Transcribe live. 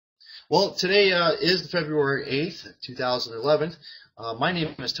Well, today is February 8th, 2011. My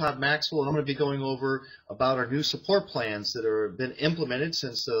name is Todd Maxwell, and I'm going to be going over about our new support plans that have been implemented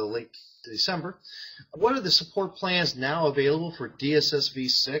since late December. What are the support plans now available for DSS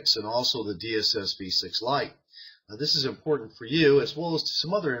V6 and also the DSS V6 Lite? This is important for you, as well as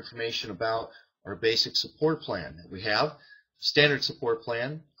some other information about our basic support plan that we have: standard support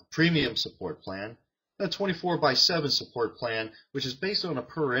plan, a premium support plan, a 24/7 support plan, which is based on a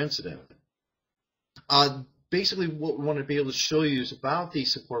per incident. Basically, what we want to be able to show you is about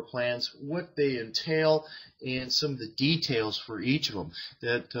these support plans, what they entail, and some of the details for each of them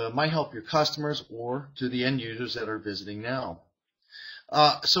that might help your customers or to the end users that are visiting now.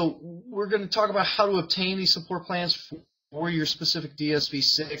 So we're going to talk about how to obtain these support plans for your specific DSS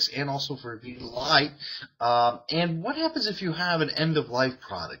V6 and also for Lite, and what happens if you have an end-of-life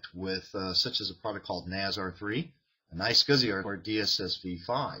product with such as a product called NAS R3, a nice SCSI or DSS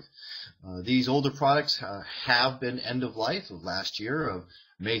V5. These older products have been end-of-life of last year of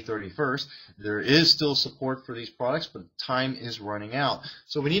May 31st. There is still support for these products, but time is running out.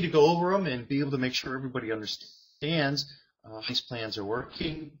 So we need to go over them and be able to make sure everybody understands how these plans are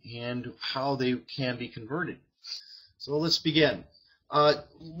working and how they can be converted. So let's begin.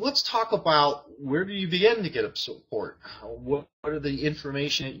 Let's talk about where do you begin to get up support? What are the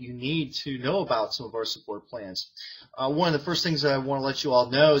information that you need to know about some of our support plans? One of the first things that I want to let you all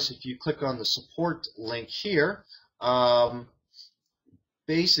know is if you click on the support link here,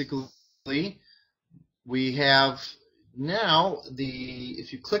 basically we have now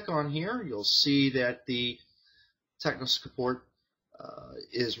if you click on here, you'll see that the technical support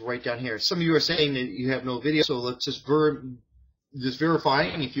is right down here. Some of you are saying that you have no video, so let's just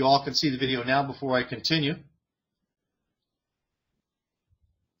verifying if you all can see the video now before I continue.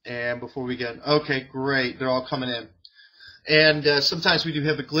 And before we get, okay, great, they're all coming in. And sometimes we do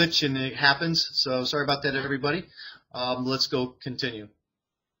have a glitch and it happens, so sorry about that, everybody. Let's go continue.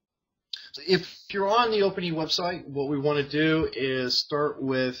 So if you're on the OpenE website, what we want to do is start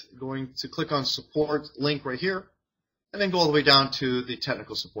with going to click on support link right here, and then go all the way down to the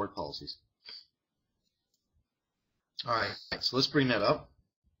technical support policies. All right, so let's bring that up.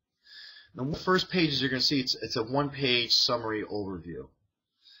 Now, the first pages you're going to see, it's a one-page summary overview.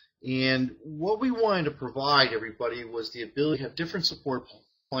 And what we wanted to provide everybody was the ability to have different support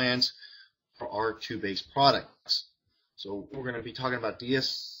plans for our two base products. So we're going to be talking about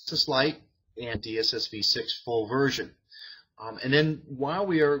DSS Lite and DSS V6 full version. And then while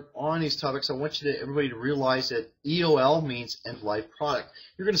we are on these topics, I want everybody to realize that EOL means end-of-life product.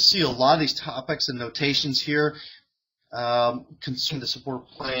 You're going to see a lot of these topics and notations here concerning the support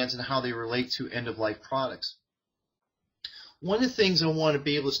plans and how they relate to end-of-life products. One of the things I want to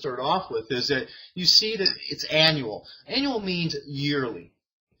be able to start off with is that you see that it's annual. Annual means yearly.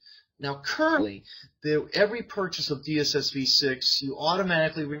 Now, currently, every purchase of DSS V6, you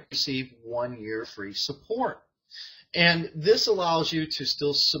automatically receive 1 year free support. And this allows you to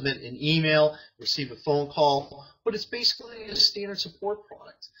still submit an email, receive a phone call, but it's basically a standard support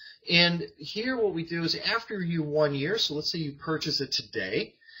product. And here what we do is after 1 year, so let's say you purchase it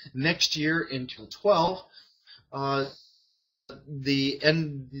today, next year in 2012, the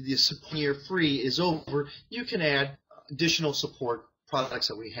 1 year free is over, you can add additional support products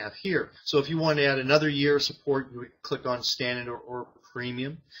that we have here. So if you want to add another year of support, you would click on standard or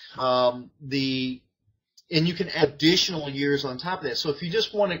premium. And you can add additional years on top of that. So if you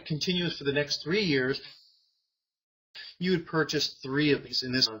just want to continue for the next 3 years, you would purchase 3 of these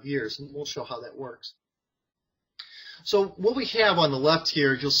in this amount of years, and we'll show how that works. So what we have on the left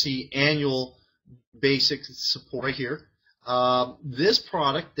here, you'll see annual basic support right here. This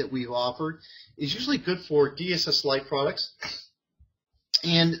product that we've offered is usually good for DSS Lite products,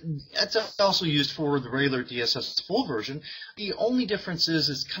 and that's also used for the regular DSS full version. The only difference is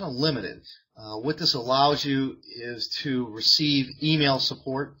it's kind of limited. What this allows you is to receive email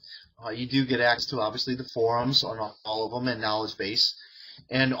support. You do get access to, obviously, the forums on all of them and knowledge base,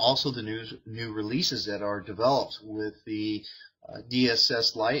 and also the new releases that are developed with the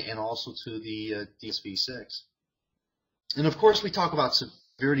DSS Lite and also to the DSS V6. And, of course, we talk about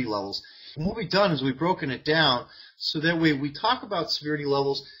severity levels. And what we've done is we've broken it down so that way we talk about severity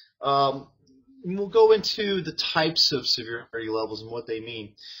levels. And we'll go into the types of severity levels and what they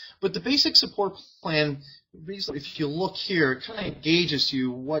mean. But the basic support plan, if you look here, it kind of gauges you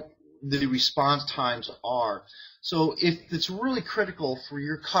what the response times are. So if it's really critical for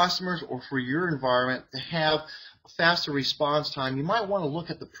your customers or for your environment to have a faster response time, you might want to look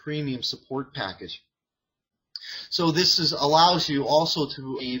at the premium support package. So this allows you also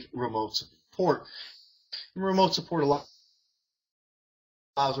to receive remote support. Remote support allows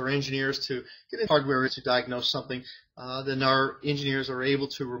allows our engineers to get in hardware to diagnose something. Then our engineers are able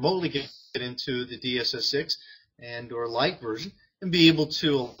to remotely get into the DSS 6 and or Lite version and be able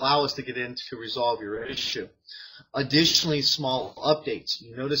to allow us to get in to resolve your issue. Additionally, small updates.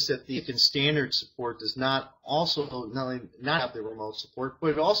 You notice that the standard support does not only not have the remote support,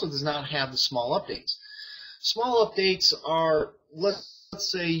 but it also does not have the small updates. Small updates are, let's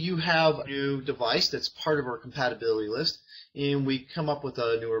say you have a new device that's part of our compatibility list, and we come up with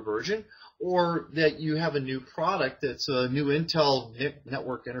a newer version, or that you have a new product that's a new Intel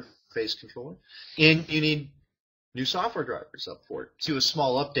network interface controller, and you need new software drivers up for it. Do a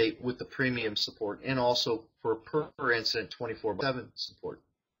small update with the premium support and also for per incident 24/7 support.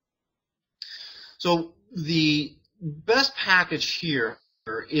 So the best package here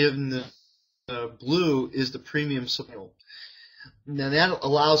in the blue is the premium support. Now that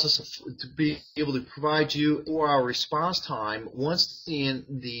allows us to be able to provide you 4-hour response time once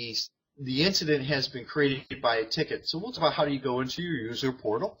the incident has been created by a ticket. So we'll talk about how do you go into your user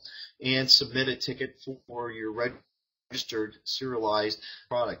portal and submit a ticket for your registered serialized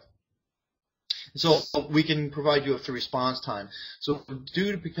product. So we can provide you with the response time. So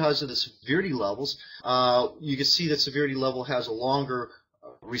because of the severity levels, you can see that severity level has a longer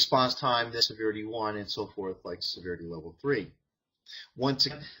response time than severity 1 and so forth, like severity level 3. Once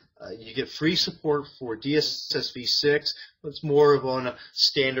again, you get free support for DSS V6, but it's more of on a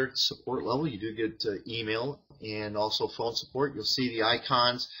standard support level. You do get email and also phone support. You'll see the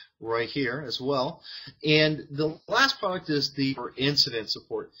icons right here as well. And the last product is the incident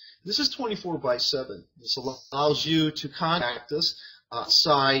support. This is 24/7. This allows you to contact us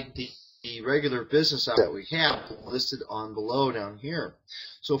outside the regular business hours that we have listed on below down here.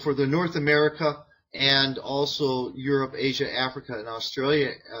 So for the North America and also Europe, Asia, Africa, and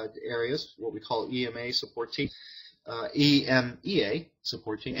Australia areas, what we call EMA support team, EMEA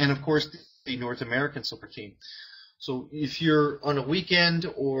support team, and of course the North American support team. So if you're on a weekend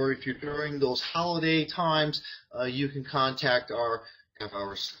or if you're during those holiday times, you can contact our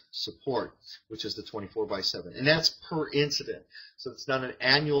support, which is the 24/7, and that's per incident. So it's not an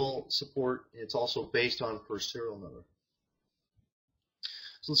annual support. It's also based on per serial number.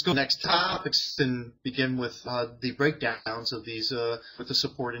 So let's go to the next topics and begin with the breakdowns of these, what the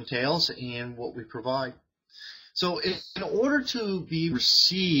support entails and what we provide. So in order to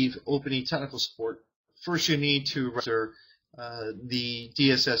receive OpenE technical support, first you need to register the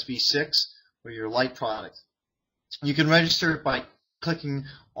DSS V6 or your Lite product. You can register it by clicking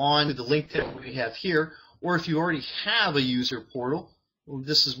on the link that we have here, or if you already have a user portal, well,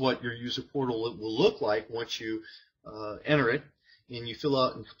 this is what your user portal will look like once you enter it, and you fill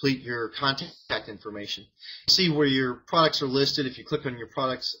out and complete your contact information. See where your products are listed. If you click on your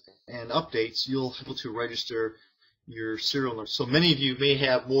products and updates, you'll be able to register your serial number. So many of you may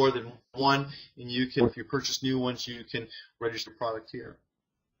have more than one, and you can, if you purchase new ones, you can register product here.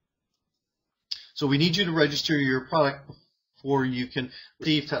 So we need you to register your product before you can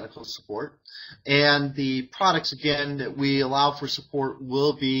receive technical support. And the products, again, that we allow for support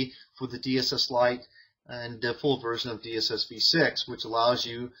will be for the DSS Lite and the full version of DSS V6, which allows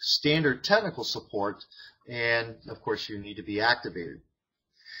you standard technical support, and of course you need to be activated.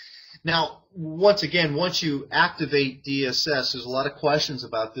 Now, once again, once you activate DSS, there's a lot of questions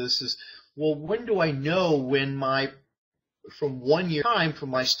about this. Is, well, when do I know when from 1 year time from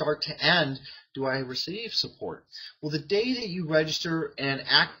my start to end, do I receive support? Well, the day that you register and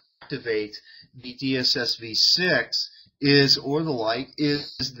activate the DSS V6 or the Lite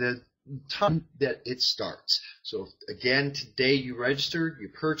is the time that it starts. So again, today you registered, you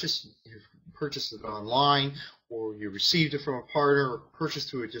purchased it online, or you received it from a partner, or purchased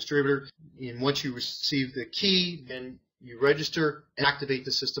through a distributor, and once you receive the key, then you register and activate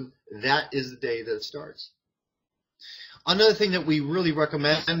the system. That is the day that it starts. Another thing that we really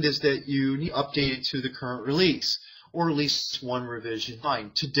recommend is that you need to update it to the current release, or at least one revision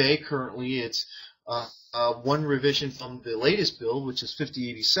behind. Today, currently, it's one revision from the latest build, which is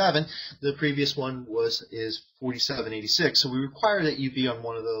 5087. The previous one is 4786. So we require that you be on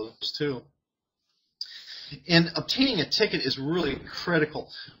one of those too. And obtaining a ticket is really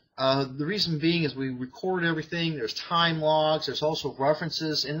critical. The reason being is we record everything. There's time logs. There's also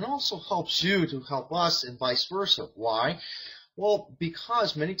references, and it also helps you to help us, and vice versa. Why? Well,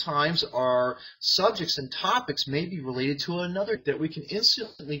 because many times our subjects and topics may be related to another that we can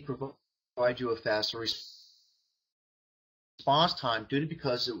instantly provide you a faster response time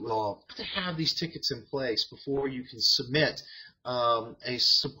because it will have to have these tickets in place before you can submit a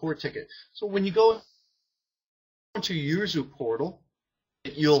support ticket. So when you go into your user portal,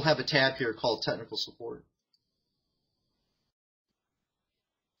 you'll have a tab here called Technical Support.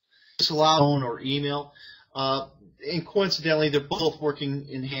 allow phone or email. And coincidentally, they're both working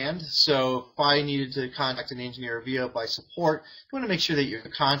in hand. So if I needed to contact an engineer via by support, you want to make sure that your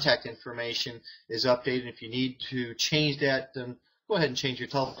contact information is updated. If you need to change that, then go ahead and change your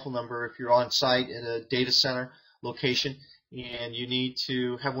telephone number. If you're on site at a data center location and you need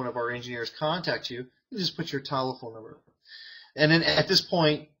to have one of our engineers contact you, you just put your telephone number. And then at this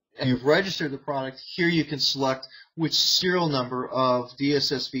point, you've registered the product. Here you can select which serial number of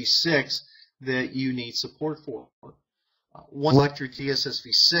DSS V6 that you need support for. Once you select your DSS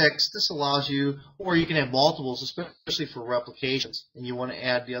V6, this allows you, or you can have multiples, especially for replications, and you want to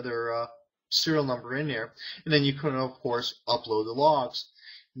add the other serial number in there. And then you can, of course, upload the logs.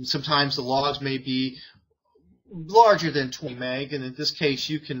 And sometimes the logs may be larger than 20 meg, and in this case,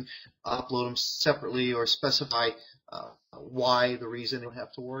 you can upload them separately or specify why the reason. You don't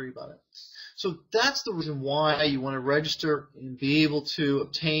have to worry about it. So that's the reason why you want to register and be able to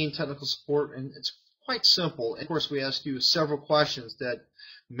obtain technical support, and it's quite simple. And of course, we ask you several questions that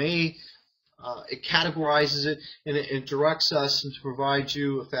may it categorizes it and it directs us and to provide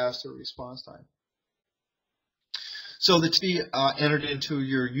you a faster response time. So that's be entered into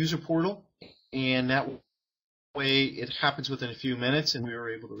your user portal, and that way it happens within a few minutes, and we are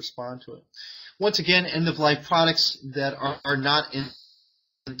able to respond to it. Once again, end-of-life products that are not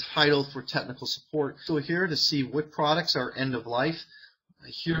entitled for technical support. So here to see what products are end of life.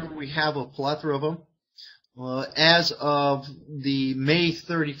 Here we have a plethora of them. As of the May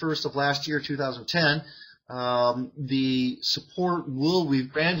 31st of last year, 2010, the support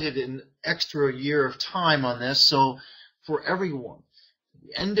we've granted an extra year of time on this. So for everyone,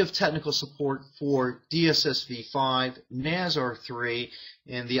 the end of technical support for DSS V5, NAS R3,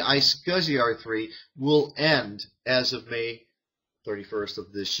 and the iSCSI R3 will end as of May 31st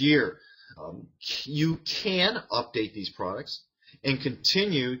of this year. You can update these products and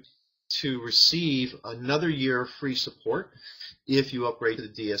continue to receive another year of free support if you upgrade to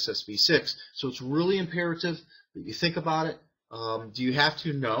the DSS V6. So it's really imperative that you think about it. Do you have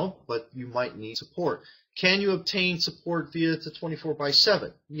to? No, but you might need support. Can you obtain support via the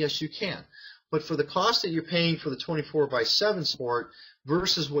 24/7? Yes, you can. But for the cost that you're paying for the 24/7 support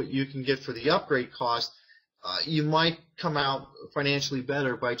versus what you can get for the upgrade cost, you might come out financially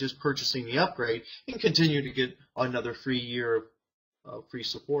better by just purchasing the upgrade and continue to get another free year of free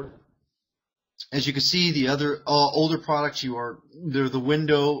support. As you can see, the other older products, the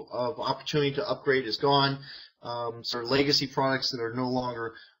window of opportunity to upgrade is gone. So legacy products that are no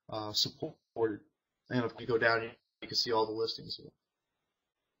longer supported. And if you go down, you can see all the listings.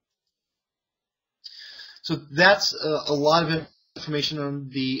 So that's a lot of information on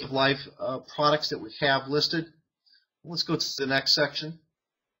the live products that we have listed. Let's go to the next section.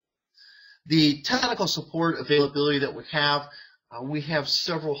 The technical support availability that we have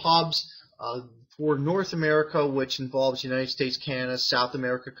several hubs for North America, which involves United States, Canada, South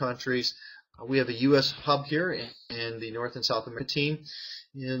America countries. We have a U.S. hub here and the North and South America team.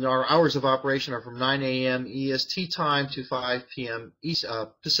 And our hours of operation are from 9 a.m. EST time to 5 p.m.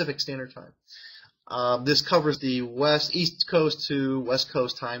 Pacific Standard Time. This covers the East Coast to West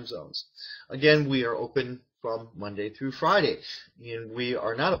Coast time zones. Again, we are open from Monday through Friday, and we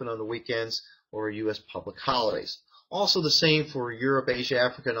are not open on the weekends or U.S. public holidays. Also the same for Europe, Asia,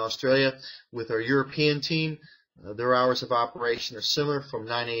 Africa, and Australia. With our European team, their hours of operation are similar from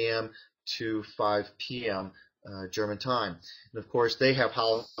 9 a.m. to 5 p.m. German time. And of course, they have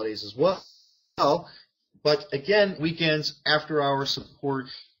holidays as well. But again, weekends, after hour support,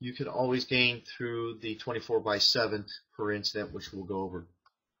 you can always gain through the 24/7 per incident, which we'll go over.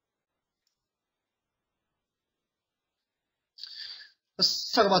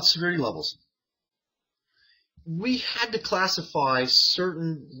 Let's talk about severity levels. We had to classify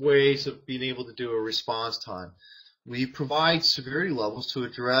certain ways of being able to do a response time. We provide severity levels to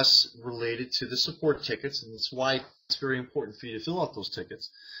address related to the support tickets, and that's why it's very important for you to fill out those tickets.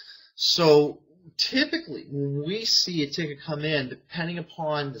 So typically, when we see a ticket come in, depending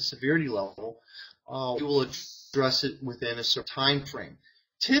upon the severity level, we will address it within a certain time frame.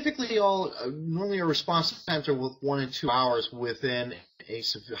 Typically, normally our response times are with 1 and 2 hours within a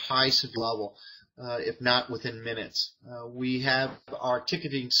high severity level. If not within minutes. We have our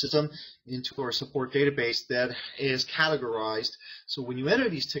ticketing system into our support database that is categorized. So when you enter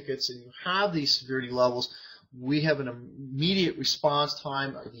these tickets and you have these severity levels, we have an immediate response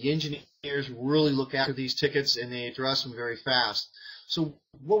time. The engineers really look after these tickets and they address them very fast. So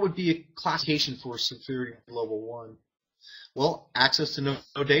what would be a classification for severity level 1? Well, access to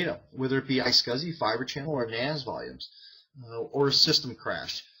no data, whether it be iSCSI, fiber channel, or NAS volumes, or a system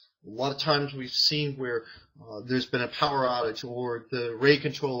crash. A lot of times we've seen where there's been a power outage, or the array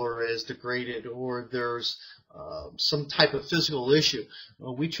controller is degraded, or there's some type of physical issue.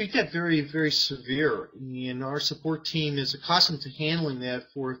 We treat that very, very severe, and our support team is accustomed to handling that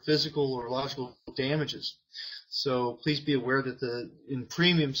for physical or logical damages. So please be aware that in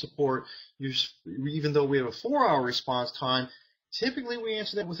premium support, even though we have a 4-hour response time, typically we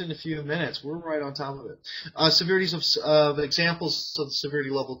answer that within a few minutes. We're right on top of it. Severities of examples of severity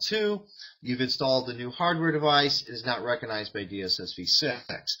level 2, you've installed the new hardware device, it is not recognized by DSS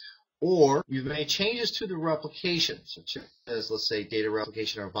V6. Or you've made changes to the replication, such as, let's say, data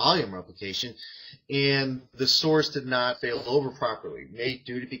replication or volume replication, and the source did not fail over properly,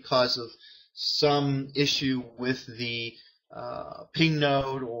 because of some issue with the ping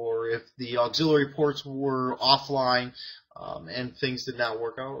node, or if the auxiliary ports were offline and things did not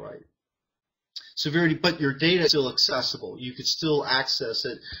work out right. Severity, but your data is still accessible. You could still access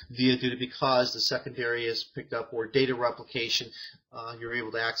it via data because the secondary is picked up, or data replication. You're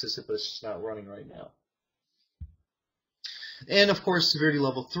able to access it, but it's just not running right now. And of course, severity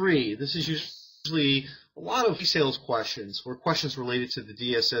level 3. This is usually a lot of sales questions, or questions related to the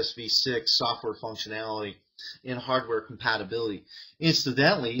DSS V6 software functionality and hardware compatibility.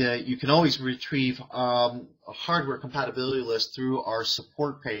 Incidentally, you can always retrieve a hardware compatibility list through our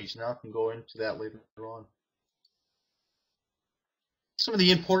support page. Now I can go into that later on. Some of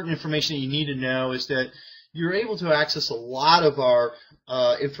the important information you need to know is that you're able to access a lot of our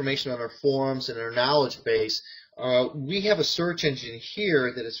information on our forums and our knowledge base. We have a search engine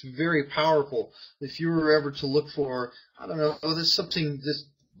here that is very powerful. If you were ever to look for, I don't know, there's something, this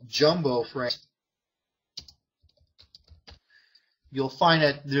jumbo frame, you'll find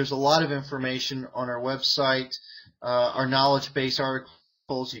that there's a lot of information on our website, our knowledge base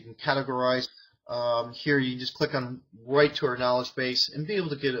articles. You can categorize. Here you just click on right to our knowledge base and be able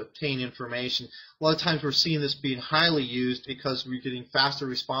to obtain information. A lot of times we're seeing this being highly used because we're getting faster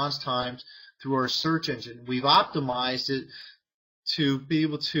response times through our search engine. We've optimized it to be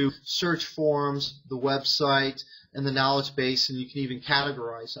able to search forums, the website, and the knowledge base, and you can even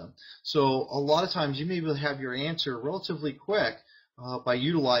categorize them. So a lot of times you may be able to have your answer relatively quick by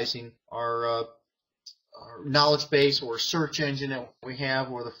utilizing our knowledge base or search engine that we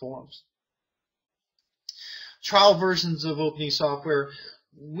have, or the forums. Trial versions of OpenE software.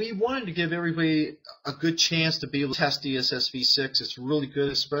 We wanted to give everybody a good chance to be able to test DSS V6. It's really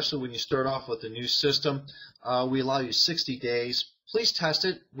good, especially when you start off with a new system. We allow you 60 days. Please test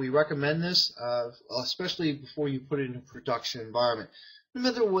it. We recommend this, especially before you put it in a production environment. No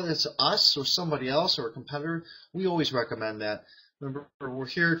matter whether it's us or somebody else or a competitor, we always recommend that. Remember, we're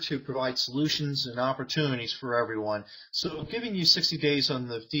here to provide solutions and opportunities for everyone. So giving you 60 days on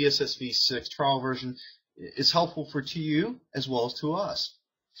the DSS V6 trial version is helpful to you as well as to us.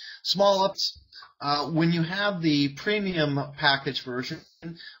 Small updates. When you have the premium package version,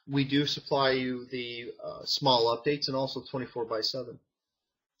 we do supply you the small updates and also 24/7.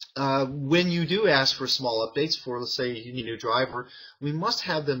 When you do ask for small updates for, let's say, you need a new driver, we must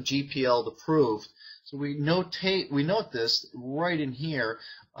have them GPL approved. So we note this right in here,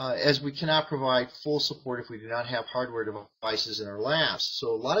 as we cannot provide full support if we do not have hardware devices in our labs.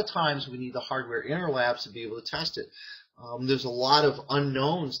 So a lot of times we need the hardware in our labs to be able to test it. There's a lot of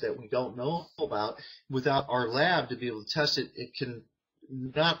unknowns that we don't know about. Without our lab to be able to test it, it can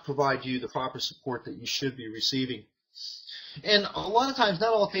not provide you the proper support that you should be receiving. And a lot of times,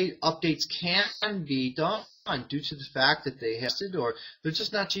 not all updates can be done due to the fact that they have tested or they're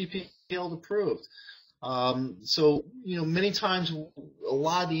just not GPL approved. So, many times a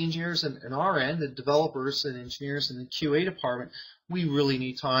lot of the engineers in our end, the developers and engineers in the QA department, we really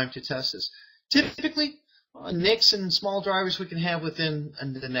need time to test this. Typically, NICs and small drivers we can have within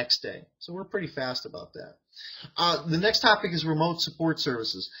the next day. So we're pretty fast about that. The next topic is remote support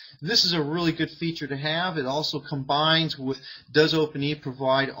services. This is a really good feature to have. It also combines with, does OpenE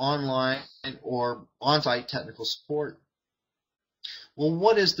provide online or on-site technical support? Well,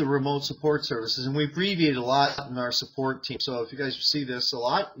 what is the remote support services? And we abbreviate a lot in our support team. So if you guys see this a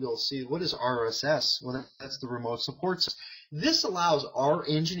lot, you'll see, what is RSS? Well, that's the remote support system. This allows our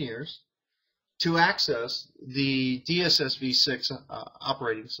engineers to access the DSS V6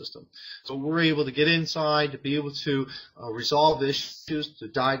 operating system. So we're able to get inside, to be able to resolve issues, to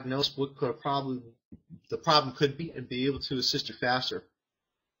diagnose what the problem could be, and be able to assist you faster.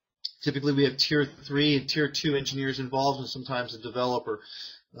 Typically, we have Tier 3 and Tier 2 engineers involved, and sometimes a developer.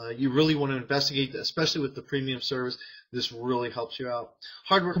 You really want to investigate, especially with the premium service. This really helps you out.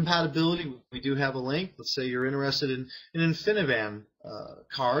 Hardware compatibility, we do have a link. Let's say you're interested in an InfiniBand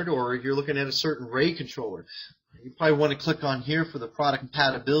card, or you're looking at a certain array controller. You probably want to click on here for the product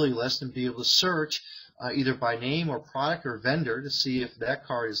compatibility list and be able to search either by name or product or vendor to see if that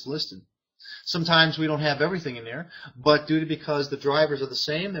card is listed. Sometimes we don't have everything in there, but because the drivers are the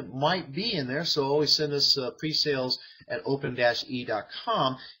same, it might be in there. So always send us pre-sales at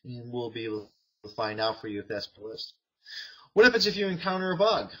open-e.com, and we'll be able to find out for you if that's the list. What happens if you encounter a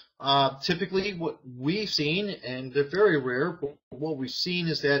bug? Typically, what we've seen, and they're very rare, but what we've seen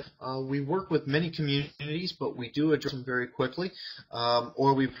is that we work with many communities, but we do address them very quickly,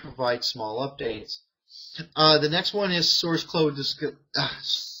 or we provide small updates. The next one is source code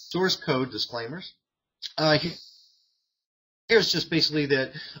disclaimers. Here's just basically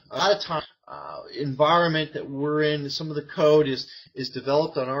that a lot of time environment that we're in, some of the code is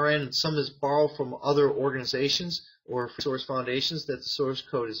developed on our end, and some is borrowed from other organizations or source foundations that the source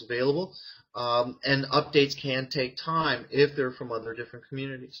code is available, and updates can take time if they're from other different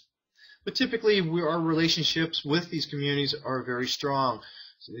communities. But typically, our relationships with these communities are very strong,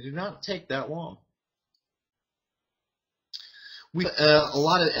 so they do not take that long. We a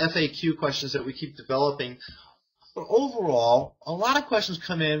lot of FAQ questions that we keep developing. But overall, a lot of questions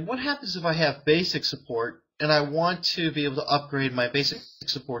come in. What happens if I have basic support and I want to be able to upgrade my basic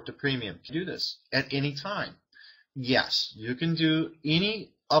support to premium? Can you do this at any time? Yes, you can do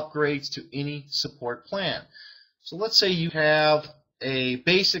any upgrades to any support plan. So let's say you have a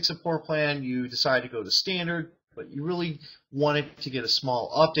basic support plan, you decide to go to standard, but you really wanted to get a small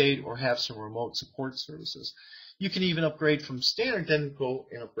update or have some remote support services. You can even upgrade from standard, then go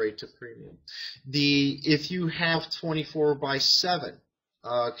and upgrade to premium. If you have 24/7,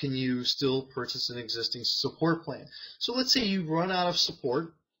 can you still purchase an existing support plan? So let's say you run out of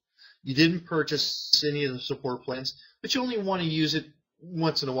support. You didn't purchase any of the support plans, but you only want to use it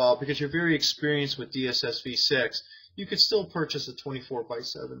once in a while because you're very experienced with DSS V6. You could still purchase a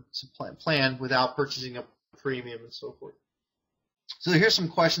 24/7 plan without purchasing a premium and so forth. So here's some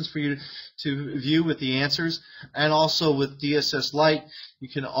questions for you to view with the answers. And also with DSS Lite, you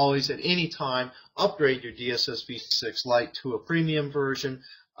can always at any time upgrade your DSS V6 Lite to a premium version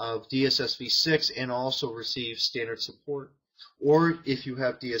of DSS V6 and also receive standard support. Or if you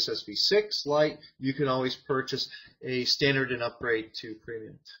have DSS V6 Lite, you can always purchase a standard and upgrade to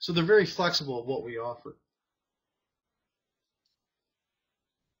premium. So they're very flexible of what we offer.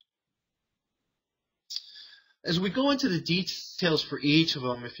 As we go into the details for each of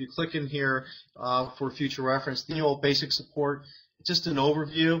them, if you click in here for future reference, the annual basic support, just an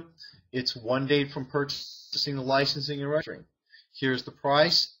overview. It's one date from purchasing the licensing and registering. Here's the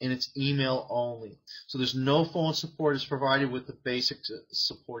price, and it's email only. So there's no phone support is provided with the basic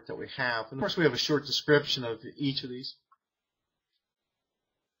support that we have. And of course, we have a short description of each of these.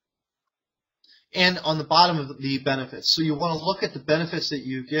 And on the bottom of the benefits. So you want to look at the benefits that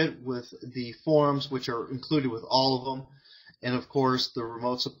you get with the forums, which are included with all of them. And of course, the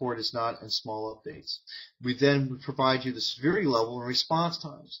remote support is not, and small updates. We then provide you the severity level and response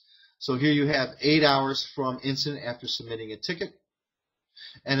times. So here you have 8 hours from incident after submitting a ticket.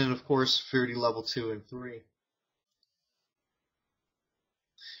 And then of course, severity level 2 and 3.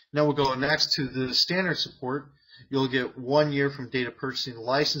 Now we'll go next to the standard support. You'll get 1 year from date of purchasing the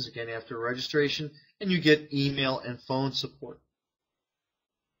license, again after registration, and you get email and phone support.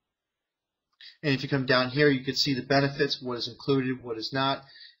 And if you come down here, you can see the benefits, what is included, what is not,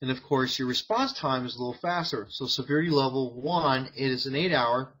 and of course your response time is a little faster. So severity level 1, it is an 8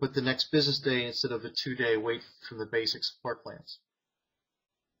 hour, but the next business day instead of a 2-day wait from the basic support plans.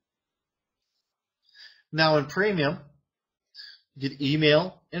 Now in premium, you get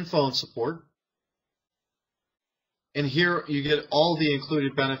email and phone support. And here you get all the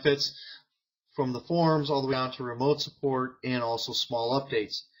included benefits from the forums all the way down to remote support and also small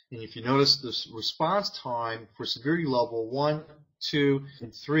updates. And if you notice, this response time for severity level 1, 2,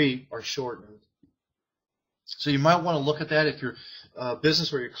 and 3 are shortened. So you might want to look at that if your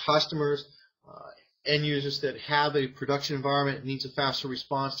business or your customers, end users that have a production environment and needs a faster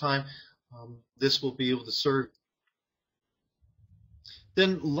response time, this will be able to serve.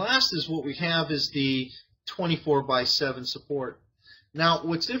 Then last is what we have is the 24/7 support. Now,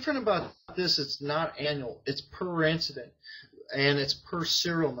 what's different about this, it's not annual, it's per incident, and it's per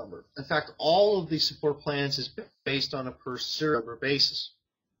serial number. In fact, all of these support plans is based on a per serial number basis.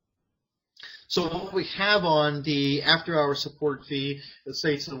 So what we have on the after-hour support fee, let's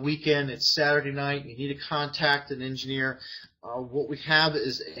say it's the weekend, it's Saturday night, you need to contact an engineer. What we have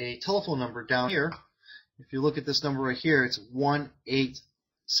is a telephone number down here. If you look at this number right here, it's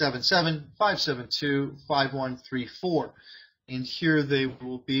 1-877-572-5134. And here they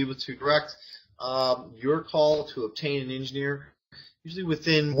will be able to direct your call to obtain an engineer Usually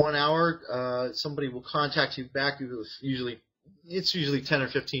within 1 hour, somebody will contact you back. It's usually 10 or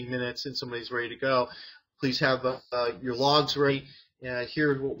 15 minutes, and somebody's ready to go. Please have your logs ready.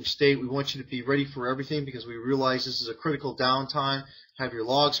 Here's what we state. We want you to be ready for everything because we realize this is a critical downtime. Have your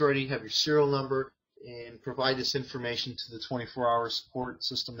logs ready, have your serial number, and provide this information to the 24-hour support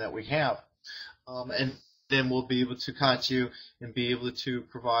system that we have. And then we'll be able to contact you and be able to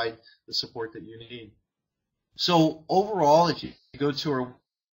provide the support that you need. So overall, if you go to our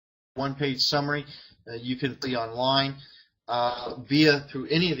one-page summary, you can see online through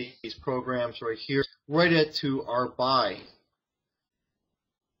any of these programs right here, right to our buy.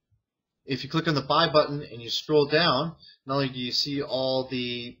 If you click on the buy button and you scroll down, not only do you see all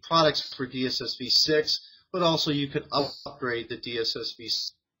the products for DSS V6, but also you can upgrade the DSS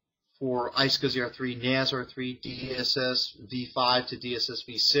V6 for iSCSI R3, NAS R3, DSS V5 to DSS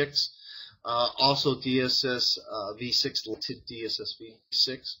V6, also DSS V6 to DSS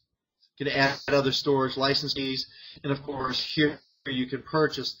V6. You can add other storage license fees, and of course here you can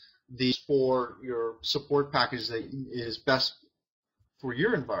purchase these for your support package that is best for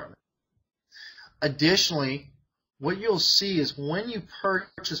your environment. Additionally, what you'll see is when you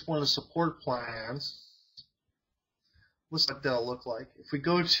purchase one of the support plans, what's what that'll look like. If we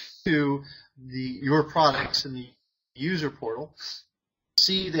go to your products in the user portal,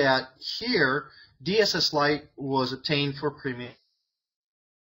 see that here DSS Lite was obtained for premium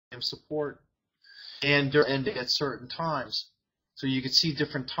support and at certain times. So you can see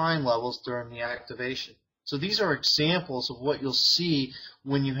different time levels during the activation. So these are examples of what you'll see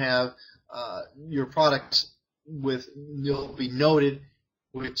when you have your products you'll be noted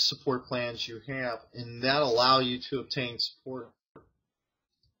which support plans you have, and that'll allow you to obtain support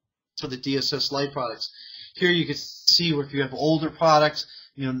for the DSS Lite products. Here you can see if you have older products,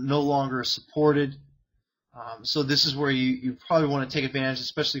 no longer supported. So this is where you probably want to take advantage,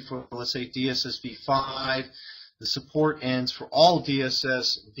 especially for, let's say, DSS V5. The support ends for all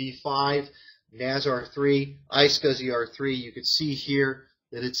DSS V5, NAS R3, iSCSI R3. You can see here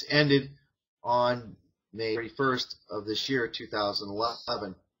that it's ended on May 31st of this year,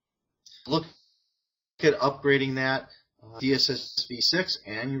 2011. Look at upgrading that DSS V6,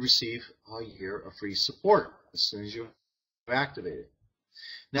 and you receive a year of free support as soon as you activate it.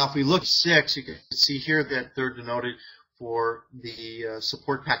 Now, if we look at 6, you can see here that they're denoted for the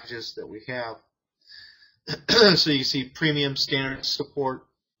support packages that we have. So you see premium, standard support,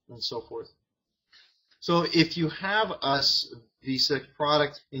 and so forth. So if you have a V6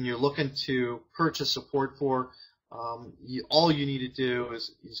 product and you're looking to purchase support for, all you need to do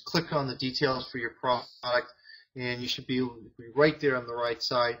is click on the details for your product, and you should be able to be right there on the right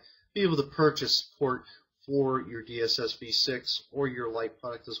side, be able to purchase support for your DSS V6 or your Lite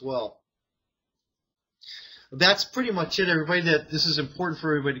product as well. That's pretty much it, everybody. This is important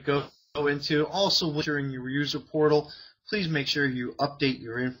for everybody to go into. Also, when you're in your user portal, please make sure you update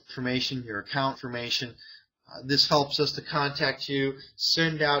your information, your account information. This helps us to contact you,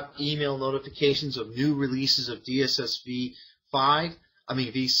 send out email notifications of new releases of DSS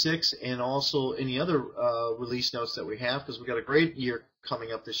V6, and also any other release notes that we have, because we've got a great year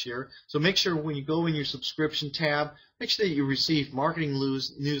coming up this year. So make sure when you go in your subscription tab, make sure that you receive marketing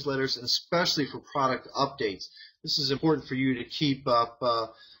newsletters, and especially for product updates. This is important for you to keep up,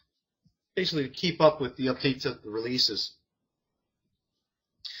 basically to keep up with the updates of the releases.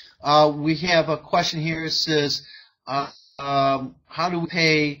 We have a question here. It says, how do we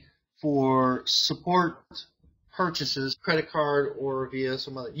pay for support purchases, credit card or via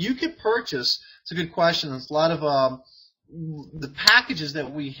some other? You can purchase. It's a good question. There's a lot of the packages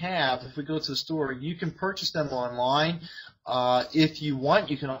that we have. If we go to the store, you can purchase them online. If you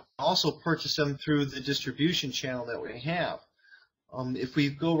want, you can also purchase them through the distribution channel that we have. If we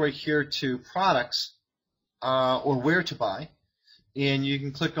go right here to products or where to buy, and you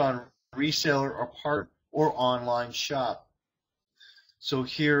can click on reseller or partner or online shop. So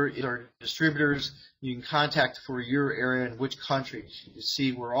here is our distributors. You can contact for your area and which country. You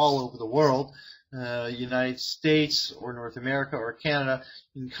see we're all over the world, United States or North America or Canada.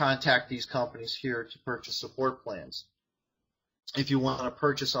 You can contact these companies here to purchase support plans. If you want to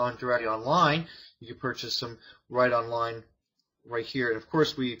purchase directly online, you can purchase them right online right here. And of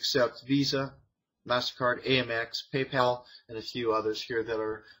course we accept Visa, MasterCard, Amex, PayPal, and a few others here that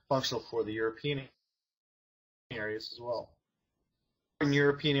are functional for the European areas as well. In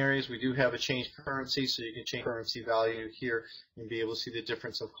European areas, we do have a change currency, so you can change currency value here and be able to see the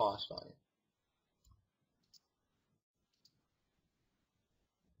difference of cost value.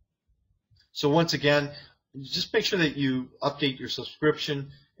 So once again, just make sure that you update your subscription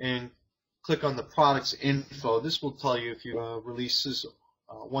and click on the products info. This will tell you if you releases.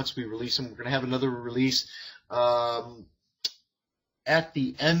 Once we release them, we're going to have another release at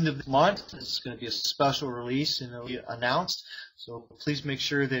the end of the month. It's going to be a special release, and it'll be announced. So please make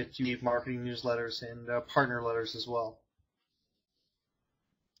sure that you leave marketing newsletters and partner letters as well.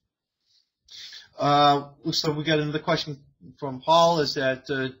 So we got another question from Paul. Is that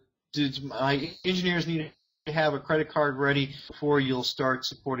did my engineers need to have a credit card ready before you'll start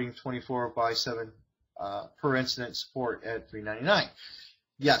supporting 24/7 per incident support at $3.99?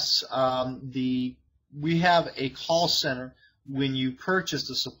 Yes. We have a call center when you purchase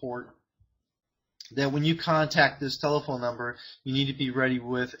the support, that when you contact this telephone number, you need to be ready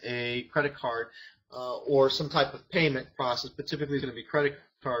with a credit card or some type of payment process, but typically it's going to be credit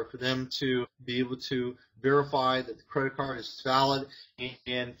card for them to be able to verify that the credit card is valid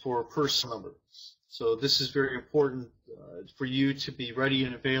and for a personal number. So this is very important for you to be ready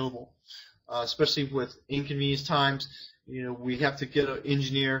and available, especially with inconvenience times. You know, we have to get an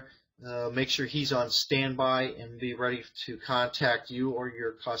engineer, make sure he's on standby and be ready to contact you or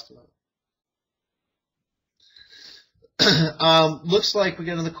your customer. Looks like we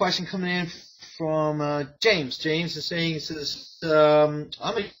got another question coming in from James. James is saying, he says,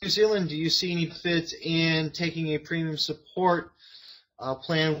 I'm in New Zealand. Do you see any benefit in taking a premium support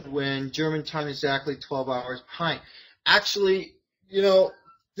plan when German time is exactly 12 hours behind? Actually, you know,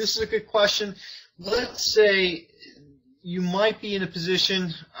 this is a good question. Let's say you might be in a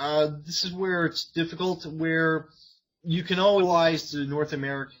position, this is where it's difficult, where you can always utilize the North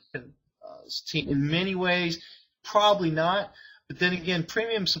American team in many ways. Probably not, but then again,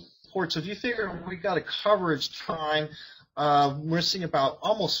 premium support. So if you figure we got a coverage time, we're seeing about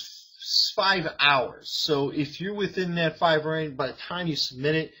almost 5 hours. So if you're within that 5 range by the time you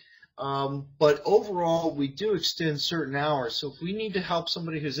submit it, but overall we do extend certain hours. So if we need to help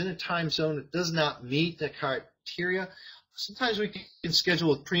somebody who's in a time zone that does not meet that criteria, sometimes we can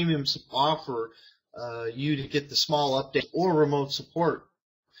schedule a premium offer you to get the small update or remote support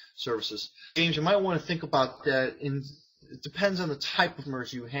services. James, you might want to think about that. It depends on the type of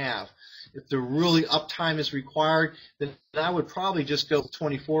customers you have. If the really uptime is required, then I would probably just go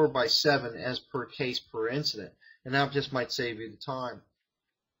 24/7 as per case per incident, and that just might save you the time.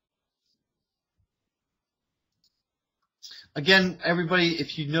 Again, everybody,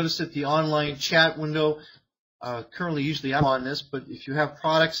 if you notice that the online chat window, currently usually I'm on this, but if you have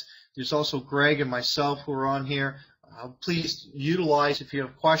products, there's also Greg and myself who are on here. Please utilize if you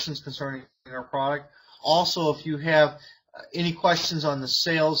have questions concerning our product. Also, if you have any questions on the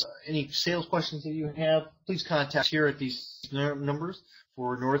sales, any sales questions that you have, please contact us here at these numbers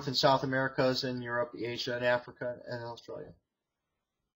for North and South Americas and Europe, Asia, and Africa, and Australia.